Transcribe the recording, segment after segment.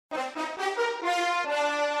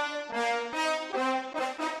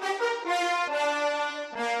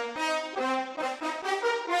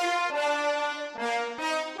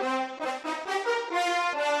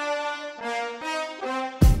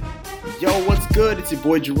What's good? It's your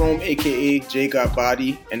boy Jerome, aka J Got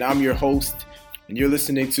Body, and I'm your host, and you're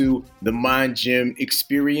listening to the Mind Gym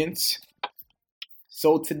Experience.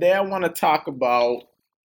 So today I want to talk about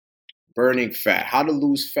burning fat, how to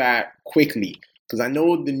lose fat quickly, because I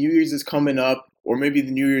know the New Year's is coming up, or maybe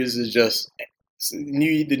the New Year's is just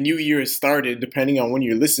the New Year has started, depending on when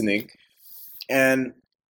you're listening, and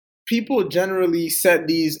people generally set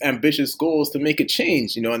these ambitious goals to make a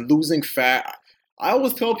change, and losing fat. I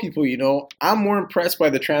always tell people, I'm more impressed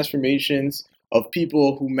by the transformations of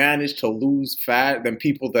people who manage to lose fat than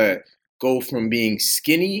people that go from being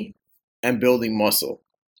skinny and building muscle.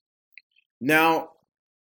 Now,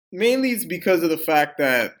 mainly it's because of the fact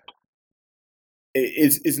that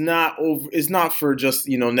it's not for just,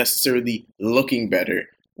 necessarily looking better.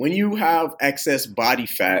 When you have excess body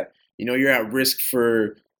fat, you're at risk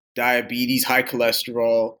for diabetes, high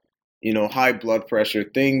cholesterol, high blood pressure,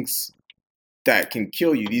 things that can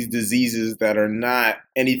kill you, these diseases that are not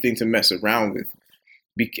anything to mess around with.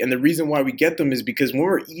 And the reason why we get them is because when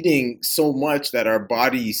we're eating so much that our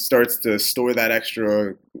body starts to store that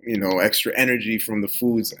extra energy from the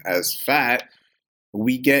foods as fat,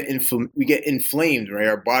 we get inflamed, right?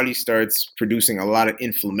 Our body starts producing a lot of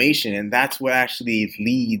inflammation, and that's what actually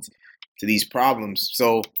leads to these problems.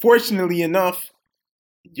 So fortunately enough,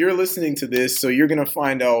 you're listening to this, so you're going to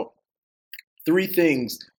find out 3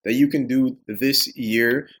 things that you can do this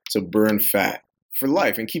year to burn fat for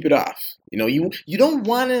life and keep it off. You don't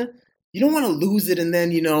want to lose it, and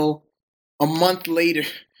then a month later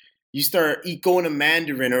you start going to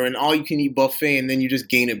Mandarin or an all-you-can-eat buffet, and then you just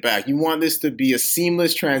gain it back. You want this to be a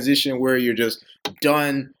seamless transition where you're just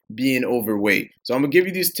done being overweight. So I'm gonna give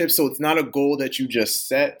you these tips so it's not a goal that you just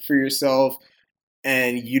set for yourself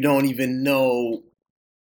and you don't even know.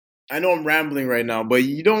 I know I'm rambling right now, but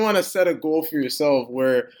you don't want to set a goal for yourself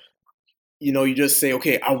where, you just say,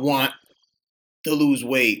 okay, I want to lose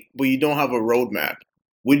weight, but you don't have a roadmap.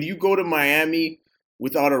 Would you go to Miami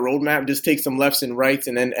without a roadmap, just take some lefts and rights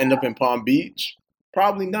and then end up in Palm Beach?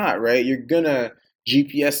 Probably not, right? You're going to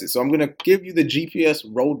GPS it. So I'm going to give you the GPS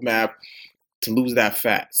roadmap to lose that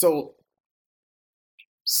fat. So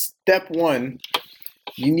step 1,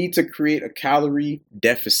 you need to create a calorie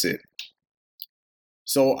deficit.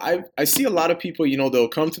 So I see a lot of people, they'll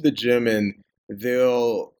come to the gym and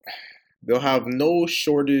they'll have no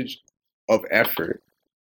shortage of effort,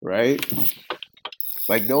 right?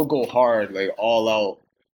 Like they'll go hard, like all out,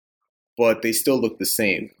 but they still look the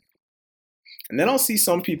same. And then I'll see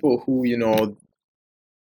some people who,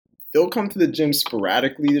 they'll come to the gym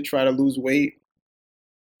sporadically to try to lose weight,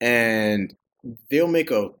 and they'll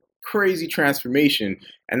make a crazy transformation.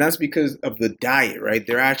 And that's because of the diet, right?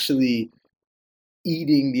 They're actually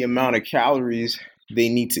eating the amount of calories they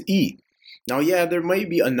need to eat. Now, yeah, there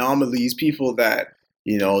might be anomalies, people that,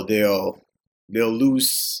 they'll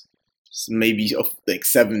lose maybe like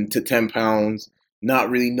 7 to 10 pounds,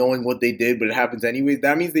 not really knowing what they did, but it happens anyways.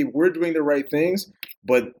 That means they were doing the right things,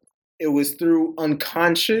 but it was through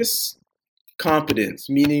unconscious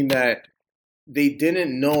competence, meaning that they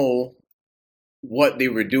didn't know what they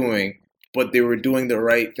were doing, but they were doing the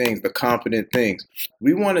right things, the competent things.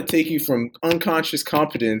 We want to take you from unconscious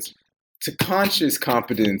competence to conscious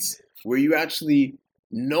competence, where you actually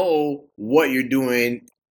know what you're doing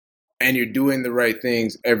and you're doing the right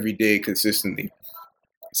things every day consistently.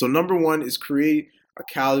 So number 1 is create a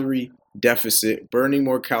calorie deficit, burning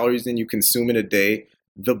more calories than you consume in a day.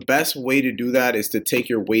 The best way to do that is to take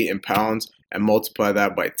your weight in pounds and multiply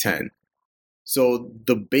that by 10. So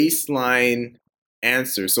the baseline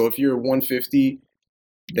answer, so if you're 150,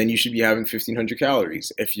 then you should be having 1,500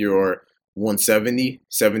 calories. If you're 170,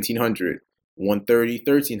 1,700, 130,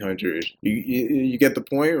 1,300. You get the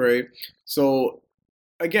point, right? So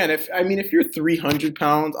again, if you're 300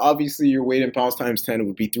 pounds, obviously your weight in pounds times 10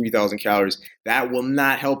 would be 3,000 calories. That will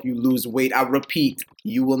not help you lose weight. I repeat,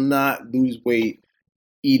 you will not lose weight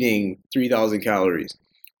eating 3,000 calories.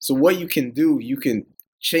 So what you can do, you can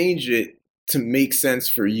change it to make sense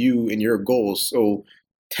for you and your goals. So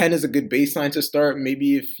 10 is a good baseline to start.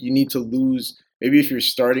 Maybe if your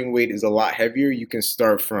starting weight is a lot heavier, you can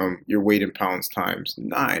start from your weight in pounds times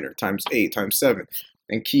 9 or times 8, times 7,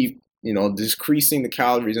 and keep, decreasing the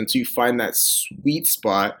calories until you find that sweet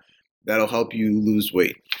spot that'll help you lose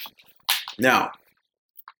weight. Now,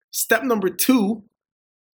 step number 2,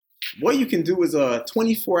 what you can do is a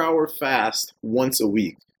 24-hour fast once a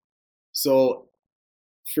week. So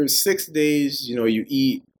for 6 days, you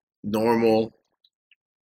eat normal,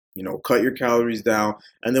 cut your calories down.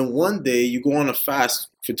 And then one day you go on a fast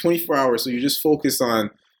for 24 hours. So you just focus on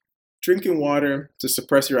drinking water to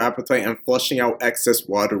suppress your appetite and flushing out excess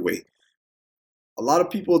water weight. A lot of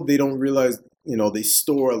people, they don't realize they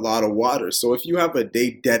store a lot of water. So if you have a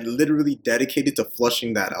day literally dedicated to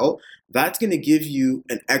flushing that out, that's going to give you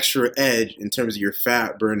an extra edge in terms of your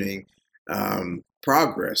fat burning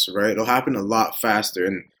progress, right? It'll happen a lot faster.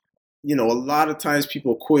 And, a lot of times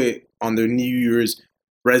people quit on their New Year's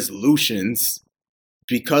resolutions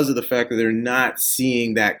because of the fact that they're not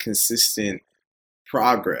seeing that consistent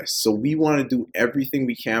progress. So we want to do everything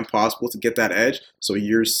we can possible to get that edge so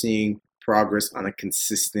you're seeing progress on a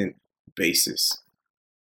consistent basis.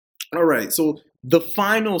 All right, so the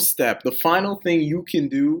final step, the final thing you can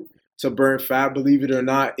do to burn fat, believe it or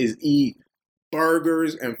not, is eat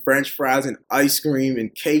burgers and french fries and ice cream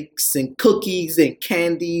and cakes and cookies and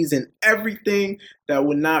candies and everything that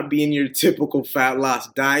would not be in your typical fat loss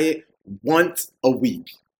diet once a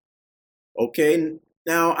week. Okay,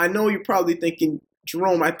 now I know you're probably thinking,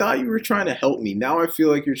 Jerome, I thought you were trying to help me. Now I feel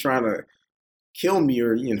like you're trying to kill me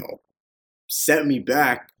or, set me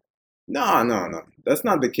back. No. That's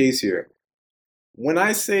not the case here. When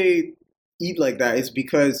I say eat like that, it's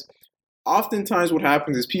because oftentimes what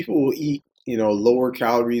happens is people will eat, lower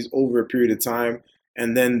calories over a period of time,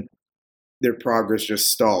 and then their progress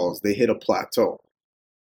just stalls. They hit a plateau.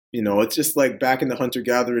 It's just like back in the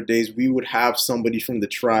hunter-gatherer days, we would have somebody from the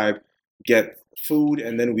tribe get food,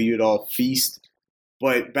 and then we would all feast.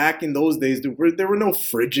 But back in those days, there were no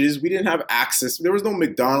fridges. We didn't have access. There was no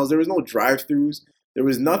McDonald's. There was no drive-thrus. There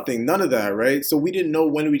was nothing, none of that, right? So we didn't know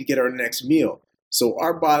when we'd get our next meal. So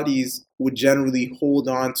our bodies would generally hold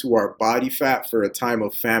on to our body fat for a time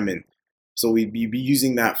of famine. So we'd be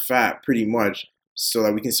using that fat pretty much so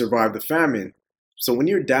that we can survive the famine. So when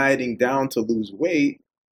you're dieting down to lose weight,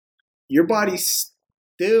 your body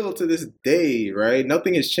still to this day, right?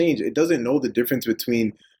 Nothing has changed. It doesn't know the difference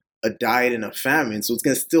between a diet and a famine. So it's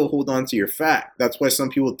going to still hold on to your fat. That's why some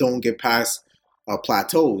people don't get past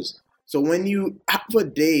plateaus. So when you have a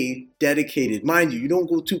day dedicated, mind you, you don't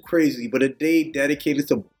go too crazy, but a day dedicated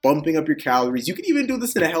to bumping up your calories. You can even do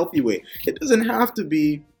this in a healthy way. It doesn't have to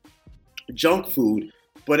be junk food,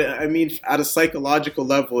 but I mean, at a psychological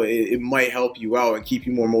level, it might help you out and keep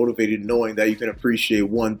you more motivated knowing that you can appreciate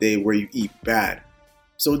one day where you eat bad.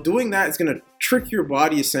 So doing that is going to trick your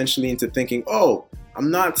body essentially into thinking, oh, I'm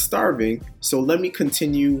not starving, so let me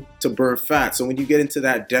continue to burn fat. So when you get into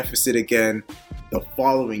that deficit again the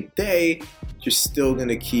following day, you're still going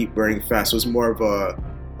to keep burning fat. So it's more of a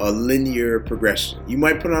linear progression. You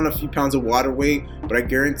might put on a few pounds of water weight, but I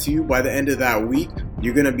guarantee you by the end of that week,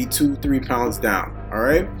 you're going to be 2-3 pounds down. All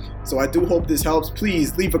right. So I do hope this helps.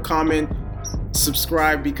 Please leave a comment,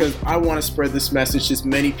 subscribe, because I want to spread this message to as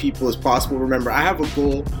many people as possible. Remember, I have a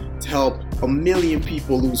goal to help 1 million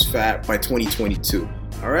people lose fat by 2022.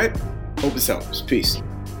 All right. Hope this helps. Peace.